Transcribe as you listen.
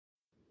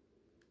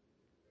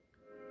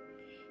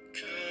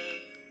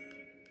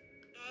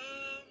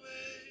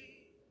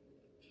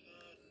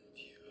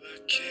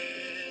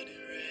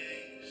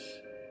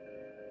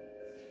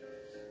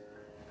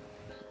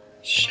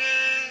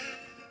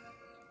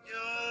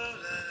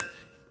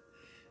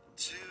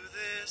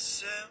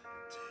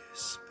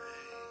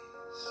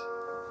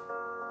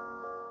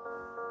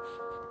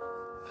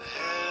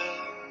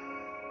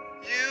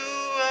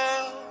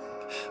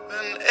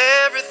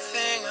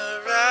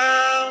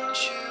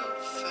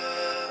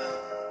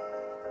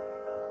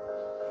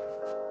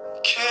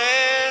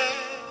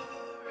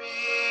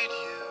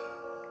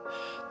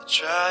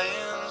try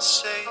and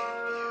save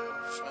you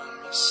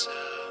from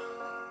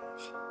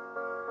yourself.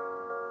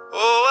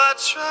 Oh, I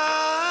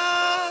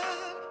tried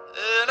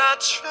and I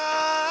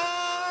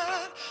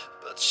tried,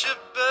 but you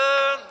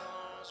burned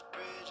those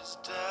bridges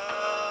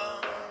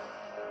down.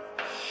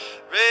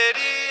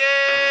 Radiant,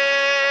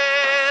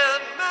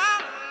 my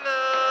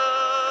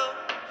love,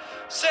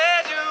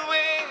 set your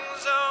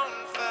wings on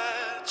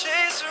fire,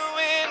 chase the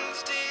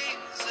wind's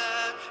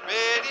desire.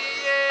 Radiant,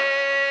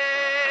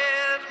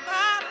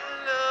 my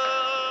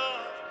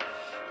love,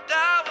 and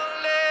I will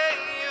lay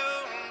you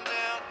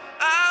down,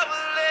 I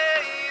will lay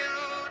you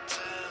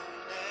down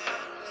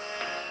at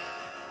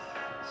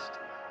last.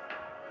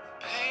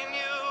 Pain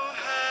you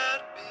had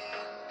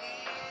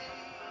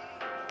beneath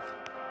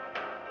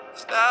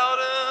is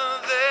louder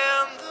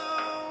than the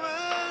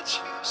words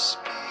you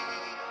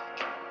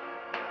speak,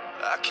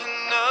 like an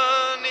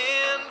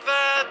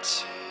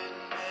uninvited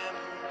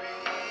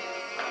memory.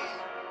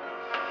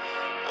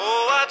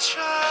 Oh, I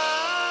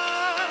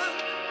tried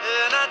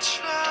and I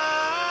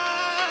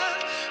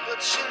tried,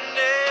 but you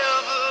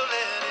never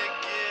let it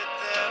get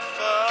that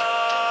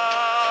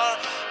far.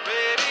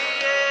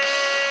 Radiant,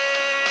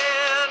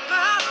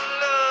 my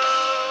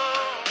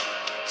love,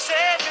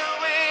 set your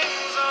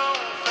wings on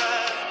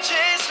fire,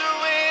 chase the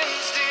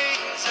wind's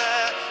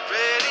desire.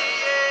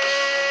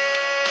 Radiant,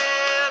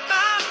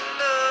 my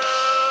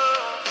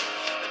love,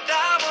 and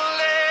I will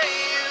lay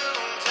you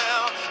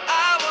down, I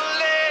will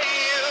lay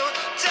you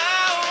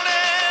down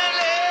and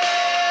lay.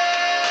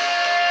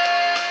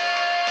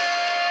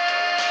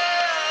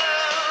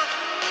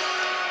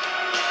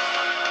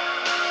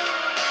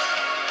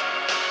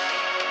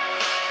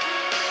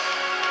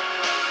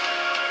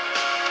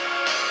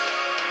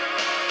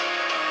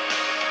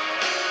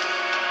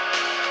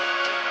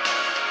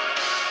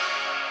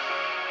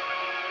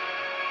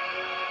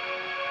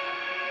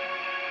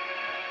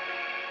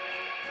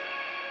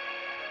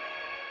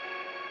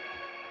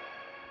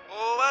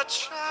 Oh, I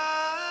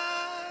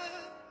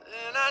tried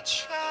and I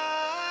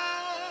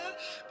tried,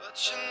 but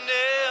you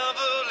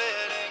never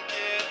let it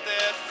get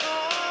that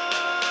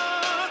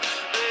far.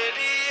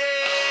 Radiant,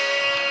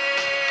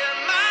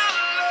 my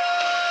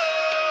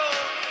love,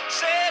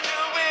 set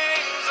your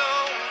wings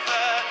on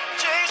fire,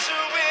 chase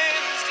the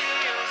wind's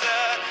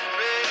desire.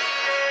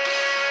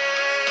 Radiant,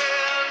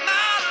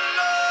 my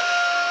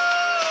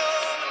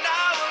love, and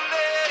I will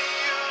lay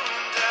you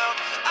down,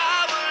 I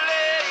will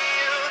lay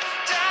you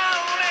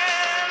down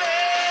and lay.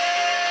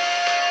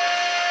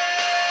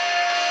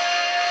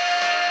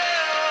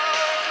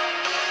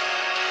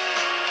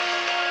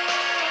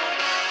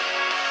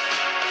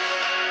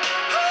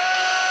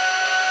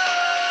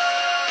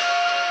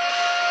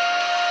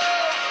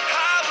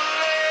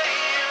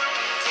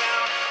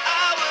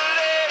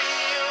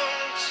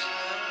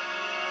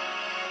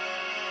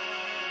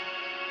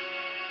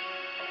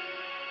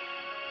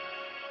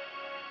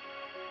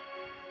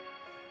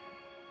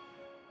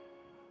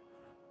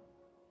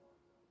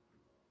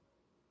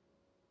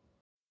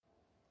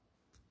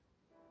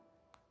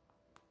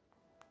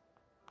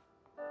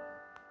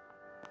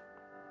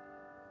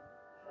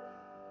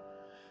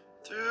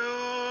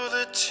 Through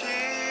the tears,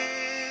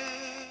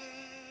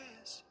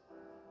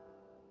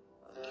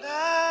 the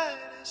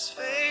light is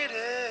faded,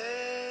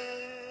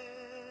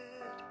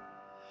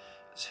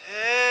 as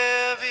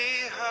heavy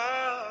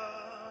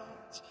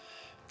hearts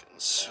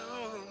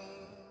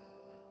consume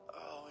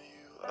all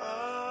you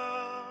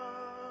are.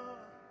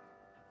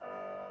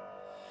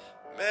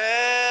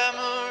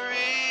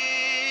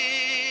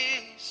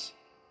 Memories,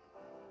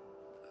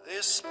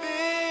 they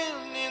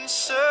spin in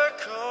circles,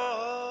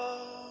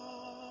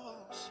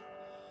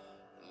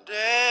 and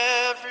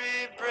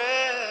every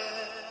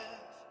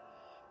breath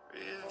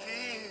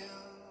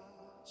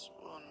reveals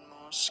one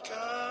more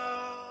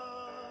scar.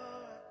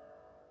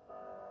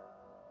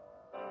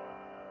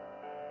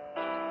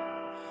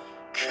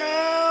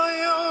 Curl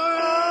your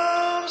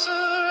arms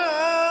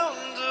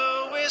around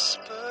a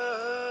whisper,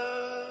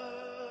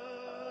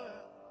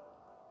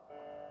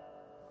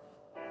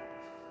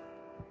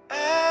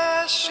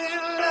 as she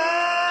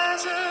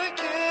lies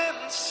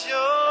against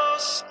your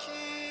skin.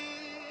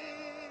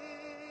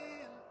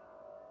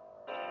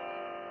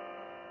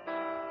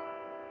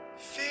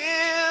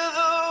 Feel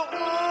the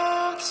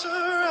warmth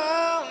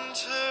around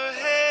her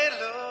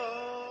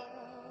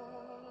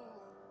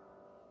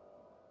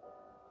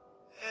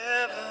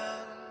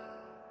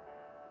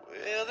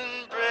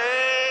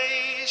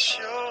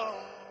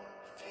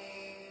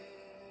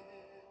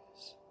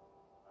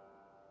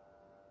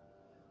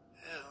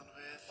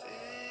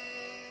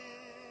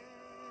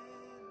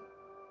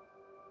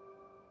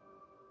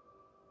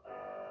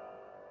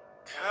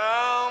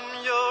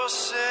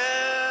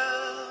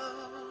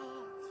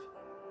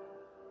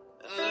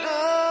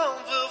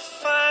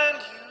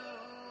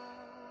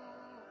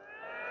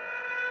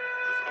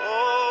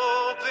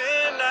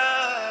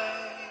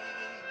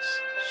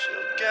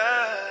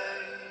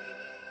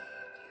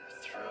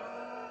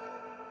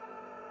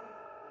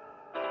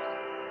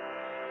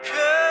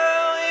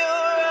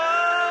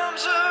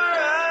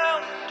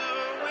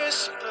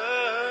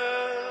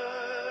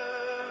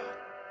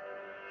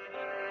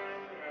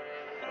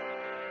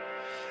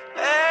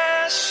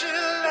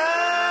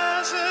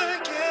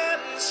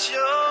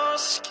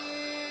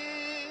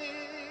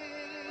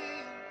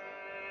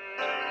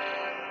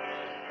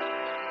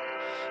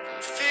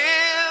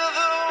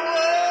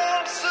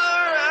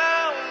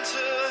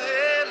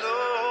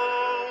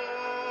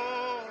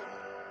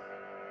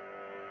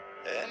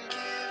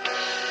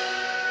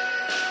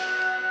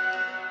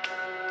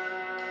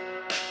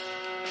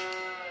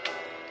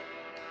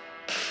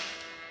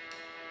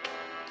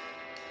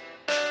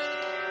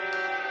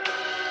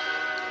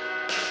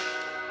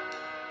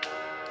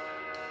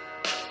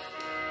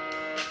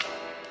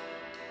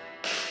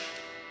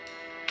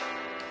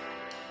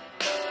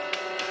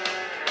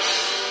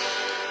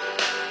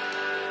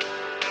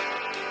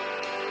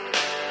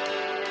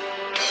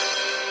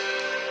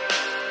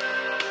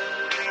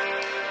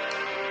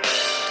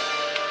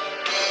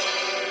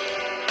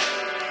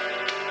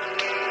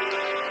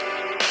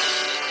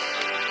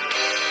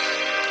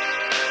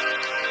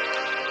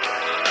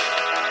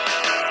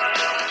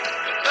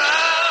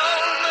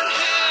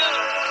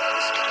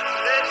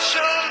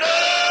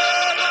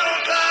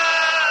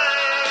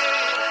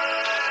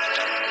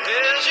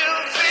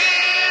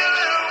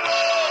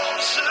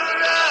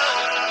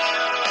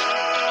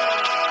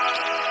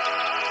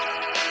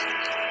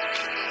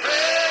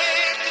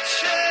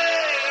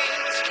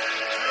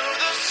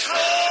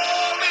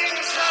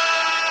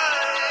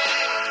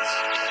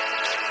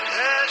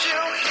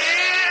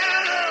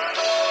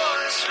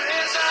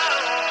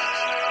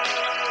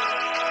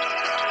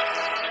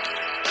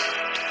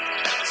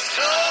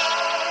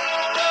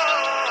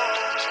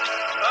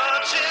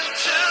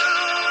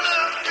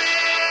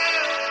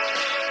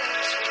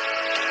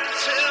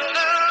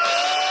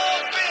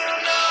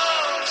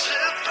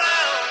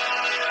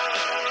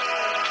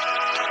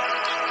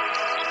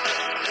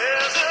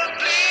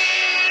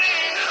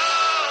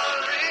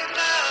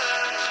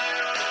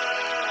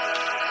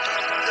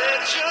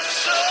Your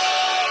soul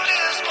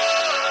is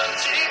more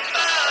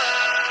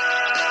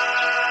defined.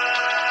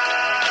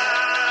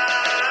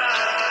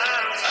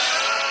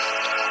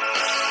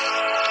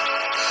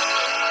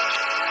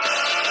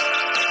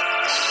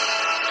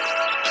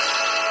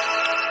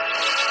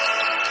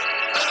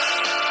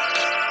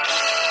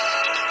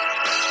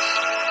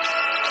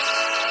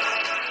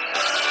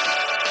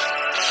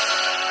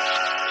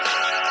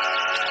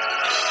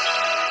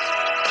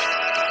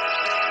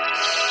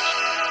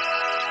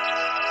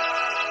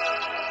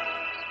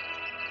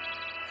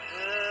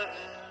 Heaven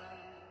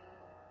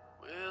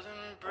will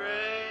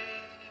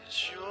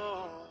embrace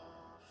your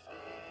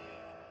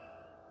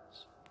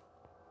fears,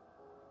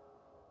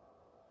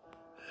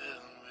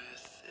 and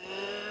within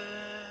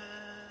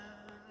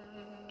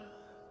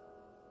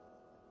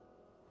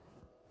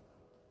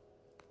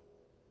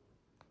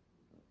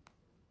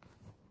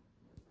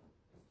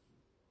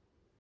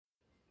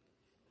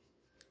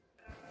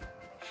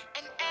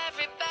And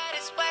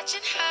everybody's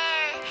watching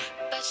her,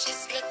 but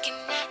she's looking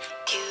at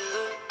you.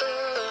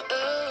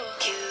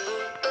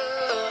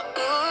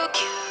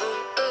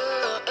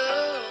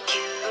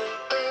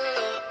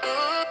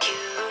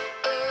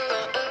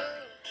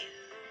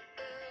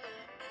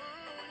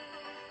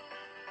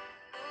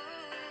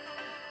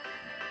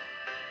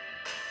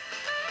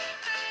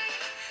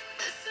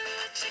 This is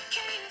what you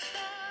came for.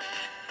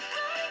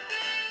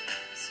 Lightning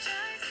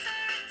strikes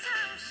every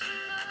time she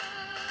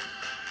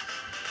moves.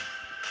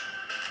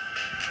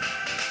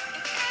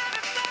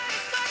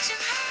 Everybody's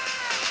watching her,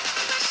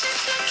 but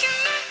she's looking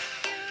at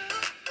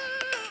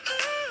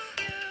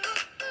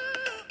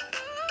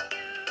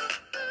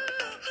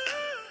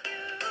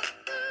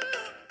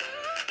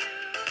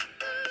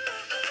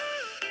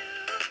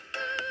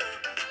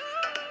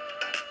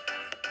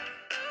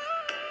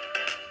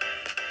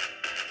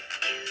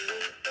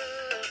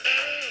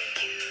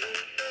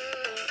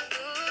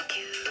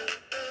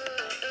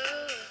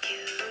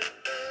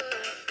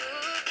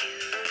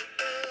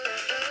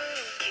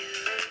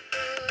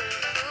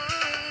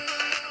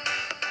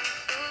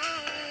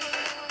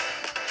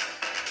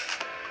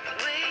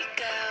we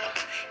go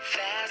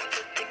fast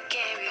at the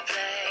game we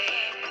play.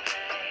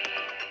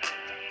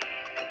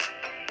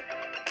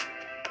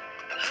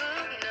 Who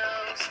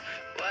knows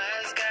why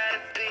it's gotta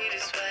be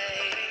this way?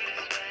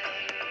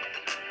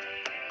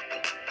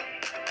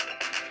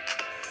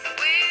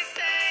 We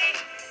say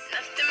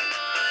nothing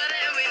more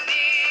than we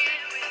need.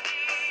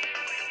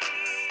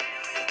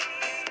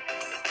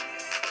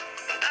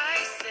 I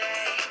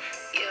say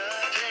your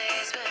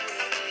place when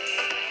we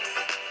leave.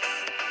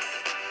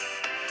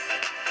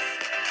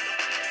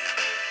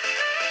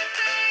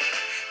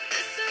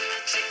 This is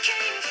what you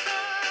came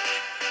for.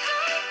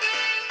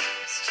 Lightning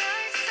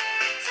strikes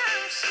every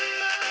time she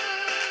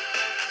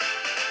moves.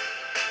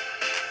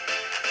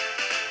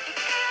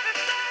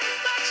 Everybody's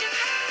watching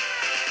her,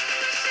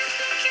 but she's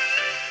looking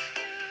at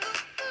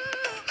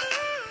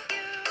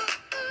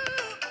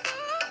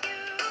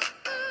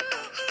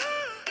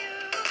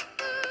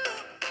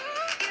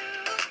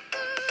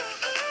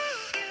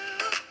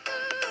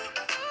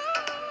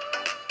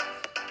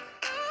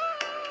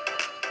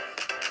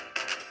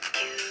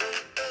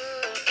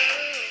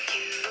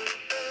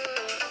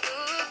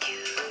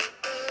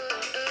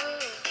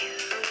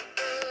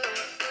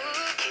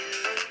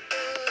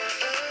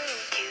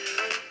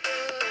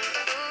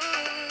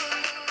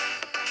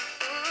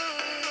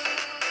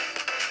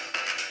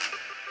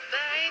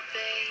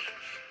baby,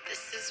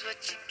 this is what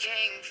you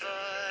came for.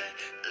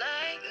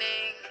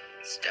 Lightning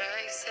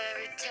strikes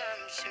every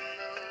time she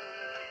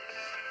moves.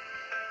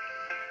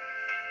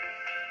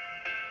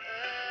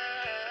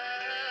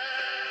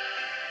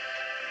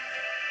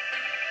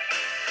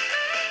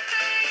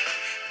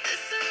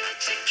 This is what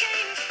you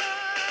came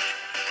for.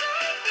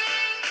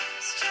 Lightning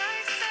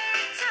strikes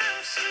every time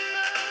she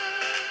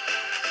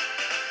moves.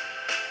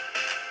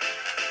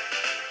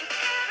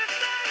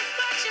 Everybody's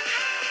watching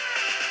her,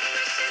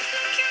 but she's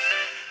looking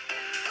at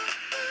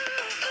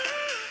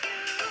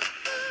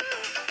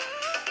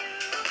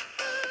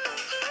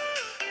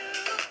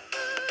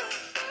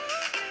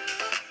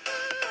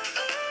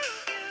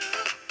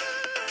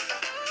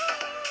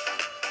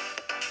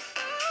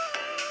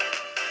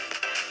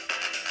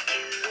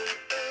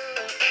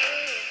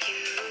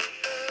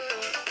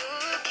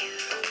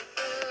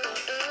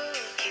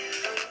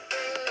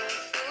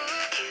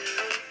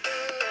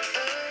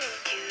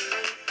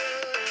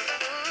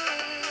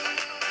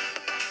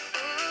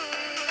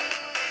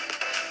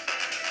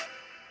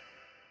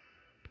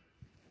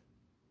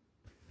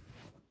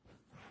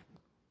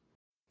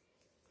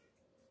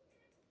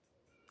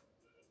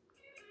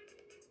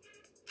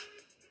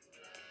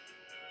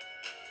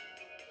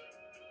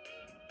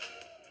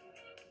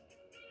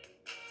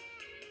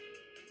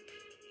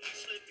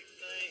slippy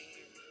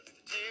finger,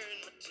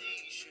 tearing my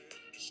t-shirt,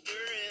 you're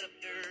stirring up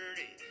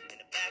dirty in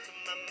the back of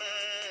my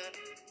mind.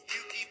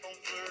 You keep on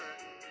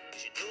flirting,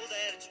 'cause you know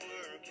that it's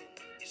working.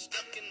 You're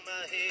stuck in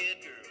my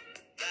head, girl,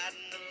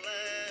 riding the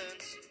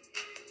lines.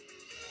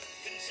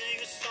 Couldn't sing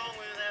a song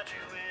without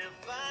you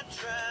if I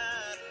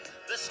tried.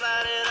 Let's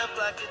light it up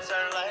like it's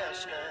our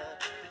last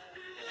night.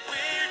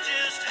 We're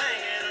just hanging.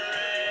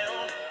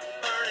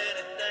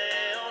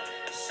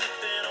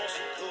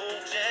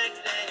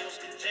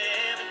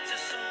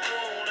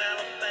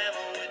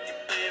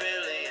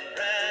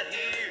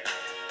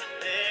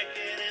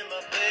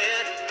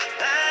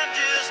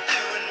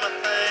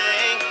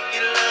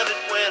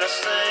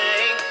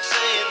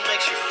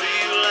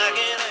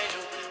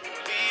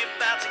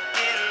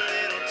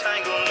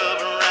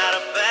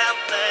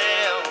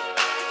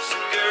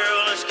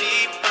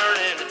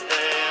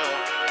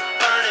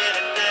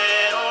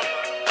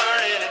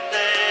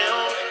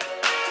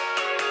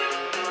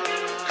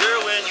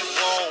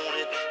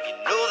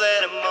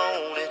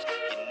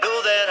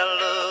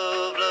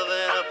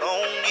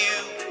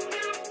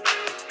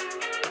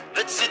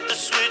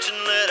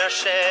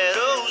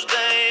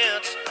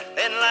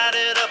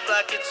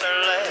 like it's our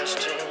last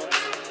chance.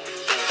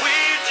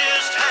 We're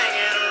just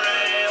hanging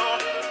around,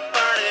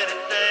 burning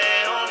it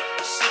down,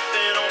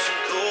 sipping on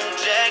some cold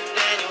Jack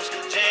Daniels,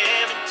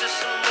 jamming to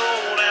some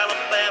old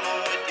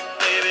Alabama with you,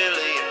 baby,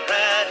 laying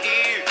right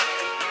here,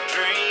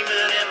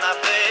 dreaming in my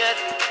bed.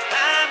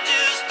 I'm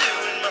just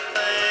doing my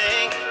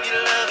thing. You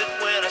love it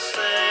when I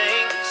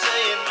sing, say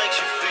it makes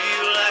you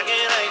feel like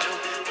an angel.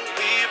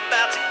 We're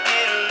about to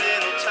get a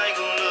little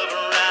tangled up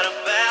right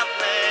about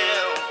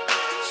now.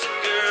 So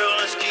girl,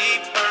 let's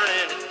keep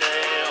burning it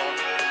down,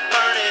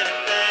 burning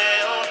it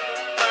down,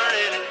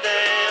 burning it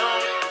down,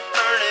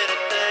 burning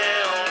it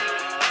down,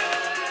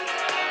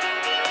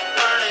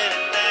 burning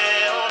it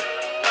down,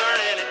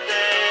 burning it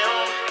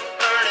down,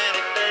 burning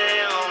it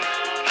down.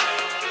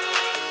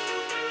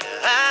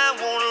 I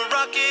wanna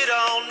rock it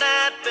all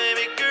night,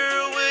 baby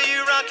girl, will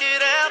you rock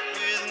it out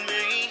with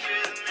me?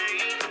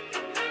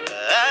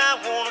 I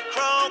wanna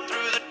crawl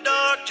through the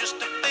dark just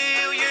to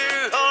feel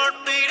your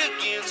heartbeat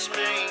against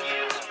me.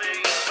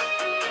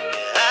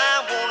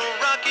 I wanna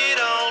rock it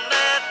all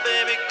night,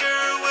 baby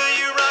girl, will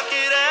you rock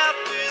it out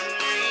with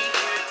me?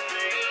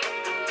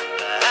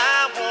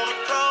 I wanna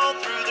crawl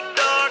through the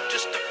dark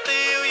just to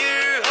feel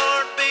your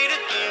heartbeat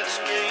against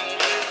me.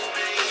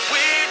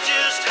 We're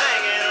just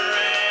hanging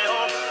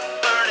around,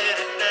 burning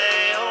it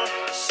down,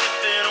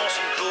 sipping on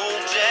some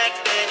cold Jack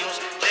Daniels,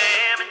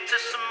 jamming to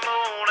some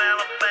old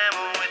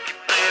Alabama with you,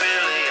 baby,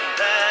 laying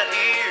right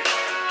here,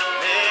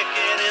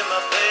 naked in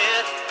my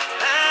bed.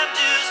 I'm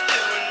just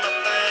doing my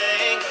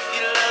thing.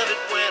 You love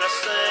it when I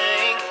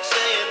sing,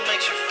 say it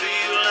makes you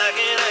feel like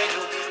an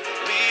angel.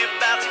 We're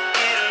about to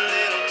get a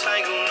little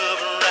tangled up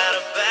right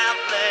about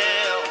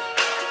now.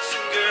 So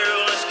girl,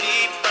 let's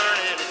keep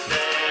burning it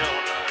down,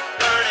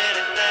 burning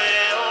it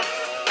down,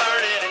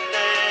 burning it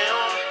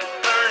down,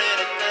 burning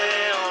it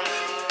down,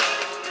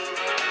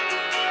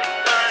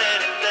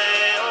 burning it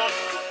down,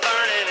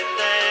 burning it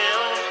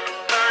down,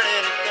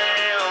 burning it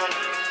down.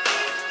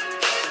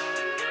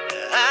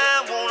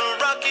 I wanna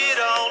rock it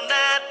all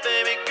night,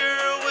 baby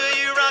girl, will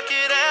you rock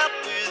it out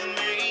with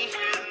me?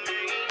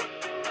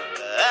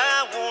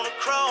 I wanna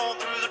crawl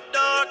through the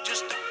dark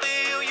just to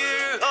feel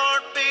your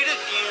heartbeat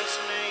against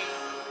me.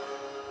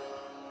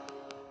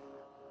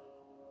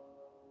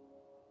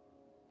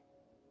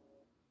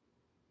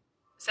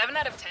 7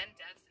 out of 10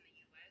 deaths in the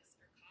U.S.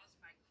 are caused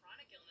by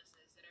chronic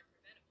illnesses that are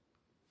preventable.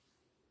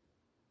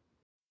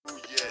 Oh,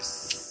 yes.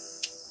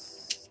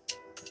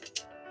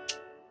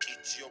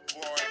 It's your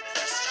boy,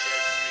 Chris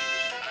Jeffrey.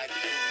 I do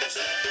this.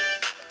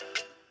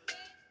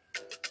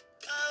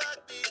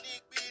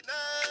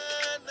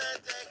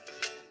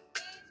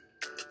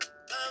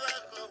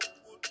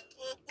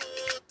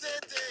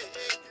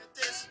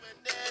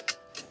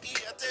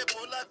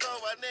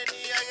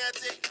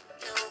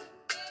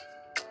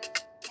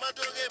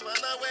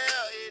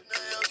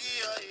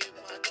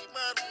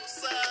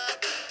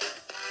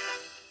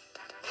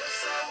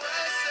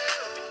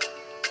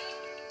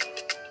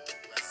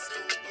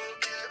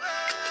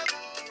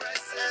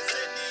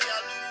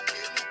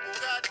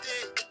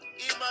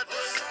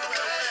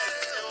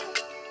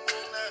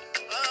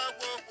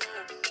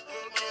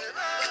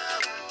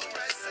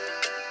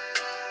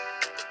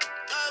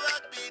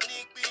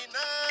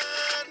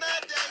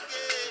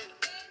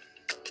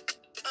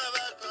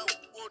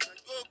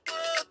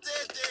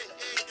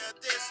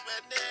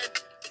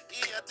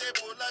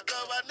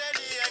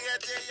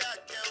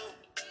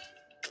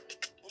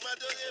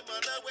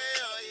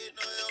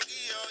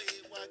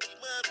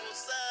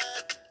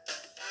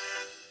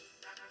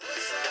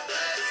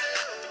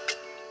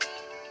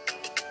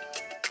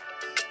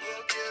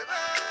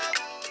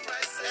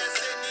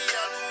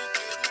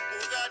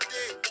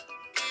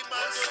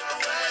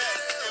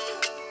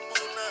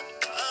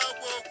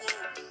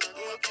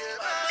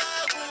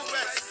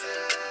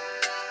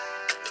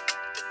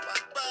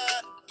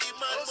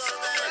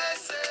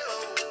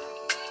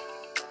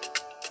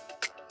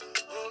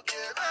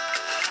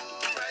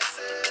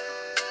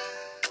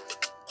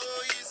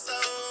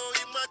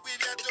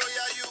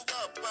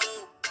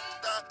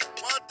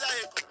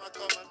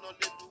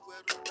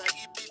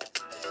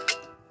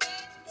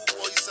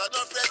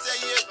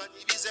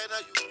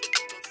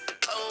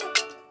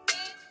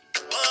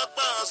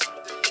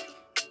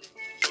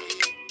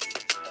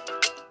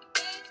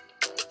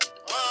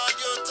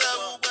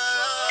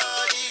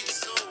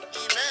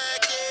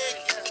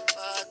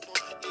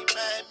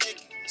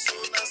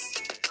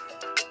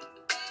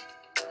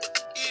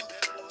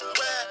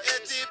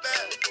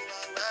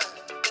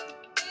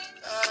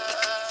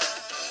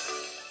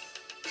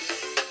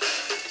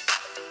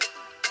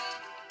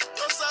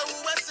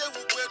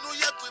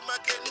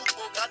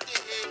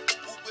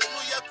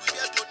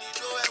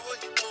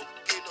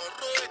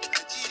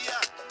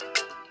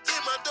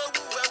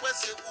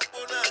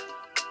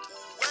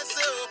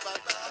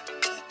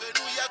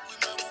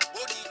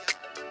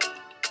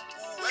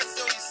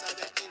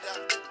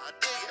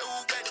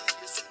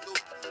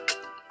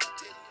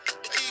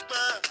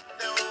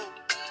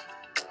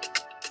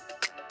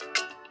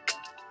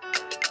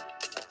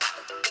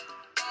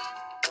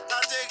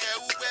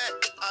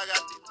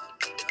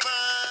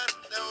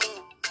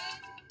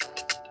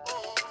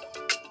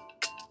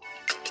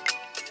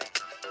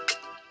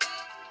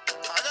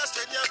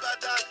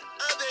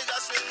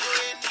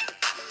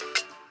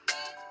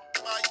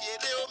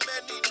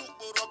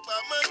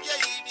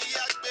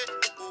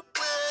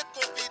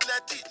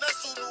 Bati na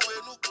sunu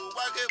enu ko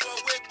wage bo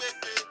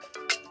wekpepe.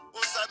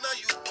 Osana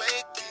you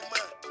wake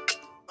ma.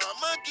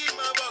 Amagi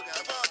ma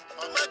bogabo.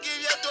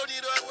 Amagi ya toni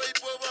do we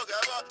ipo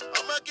bogabo.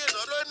 Amagi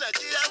no ro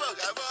Nigeria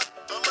bogabo.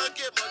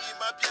 Amagi money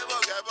ma bia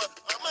bogabo.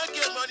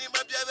 Amagi money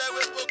ma bia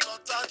we po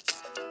contact.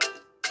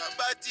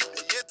 Bati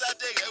yeta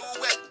de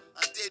uwe.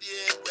 Atedi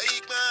we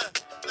igba.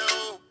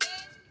 No.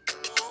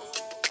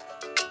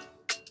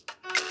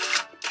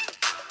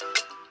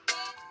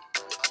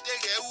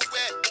 Atedi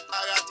uwe.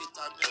 Agati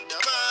tamya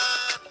ma.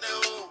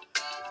 No.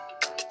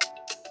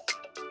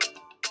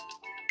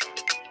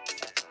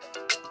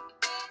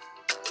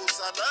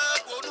 Osana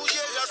bonu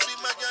ye gaswi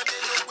magane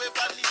no we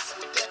vanis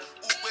de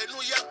ubenu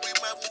ya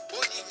kwima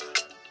uboni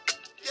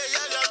ye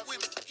ya ga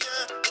kwim ya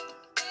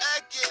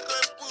ege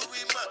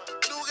rampurima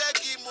nuga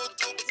gi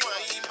moto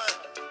kwaima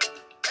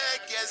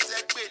ege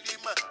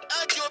sekpelima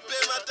ajo pe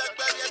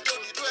matagba ya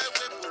toni do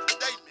ewe bo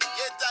dai me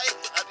ye dai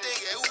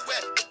adege uwe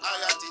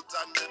agati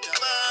tamya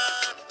ma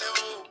ne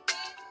o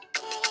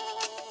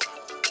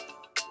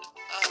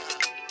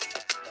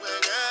we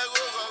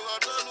go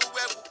no nu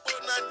we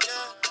upona nya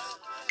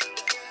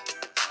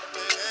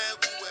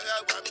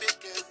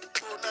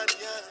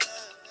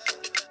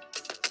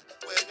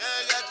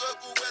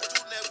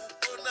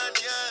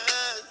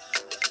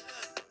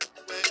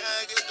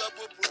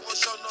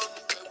promotion on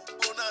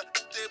Bona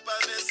de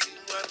Banesi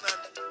Wana.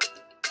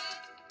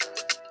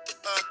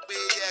 Up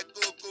a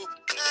coco,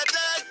 and I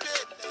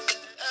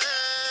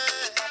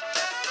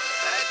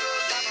go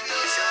give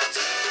you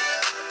something.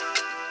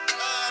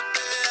 Up a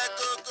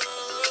coco,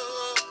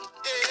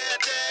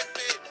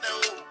 no.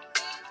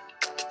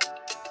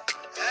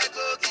 I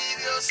go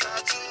give you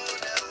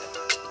something.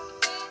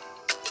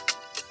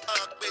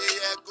 Up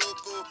a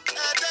coco,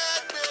 and I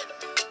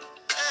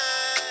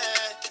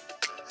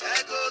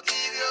go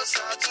give you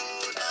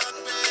something.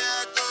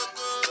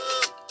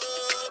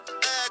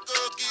 I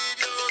go give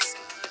you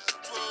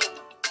something.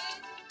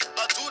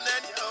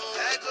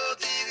 I go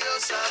give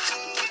you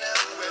something.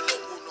 Well,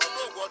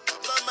 no, what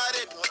I'm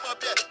married, no,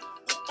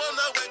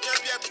 Upona when you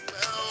get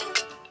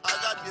I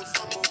got me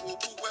from who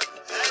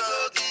I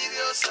go give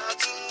you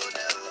something.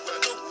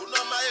 Well,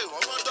 no, my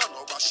Ramadan,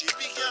 or she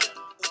be here.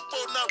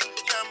 Upona when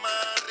you're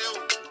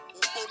married.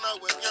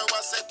 Upona when you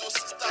are set to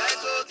sister. I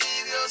go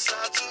give you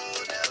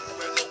something.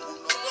 Well, no,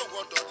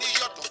 what don't need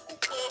your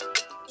dog.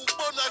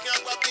 Upona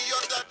can be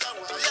your daughter.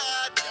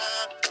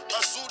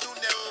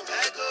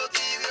 I go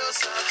give you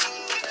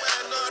something.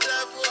 When not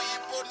ever,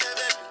 you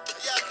never.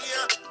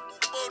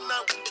 Upona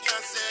when you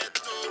said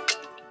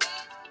to.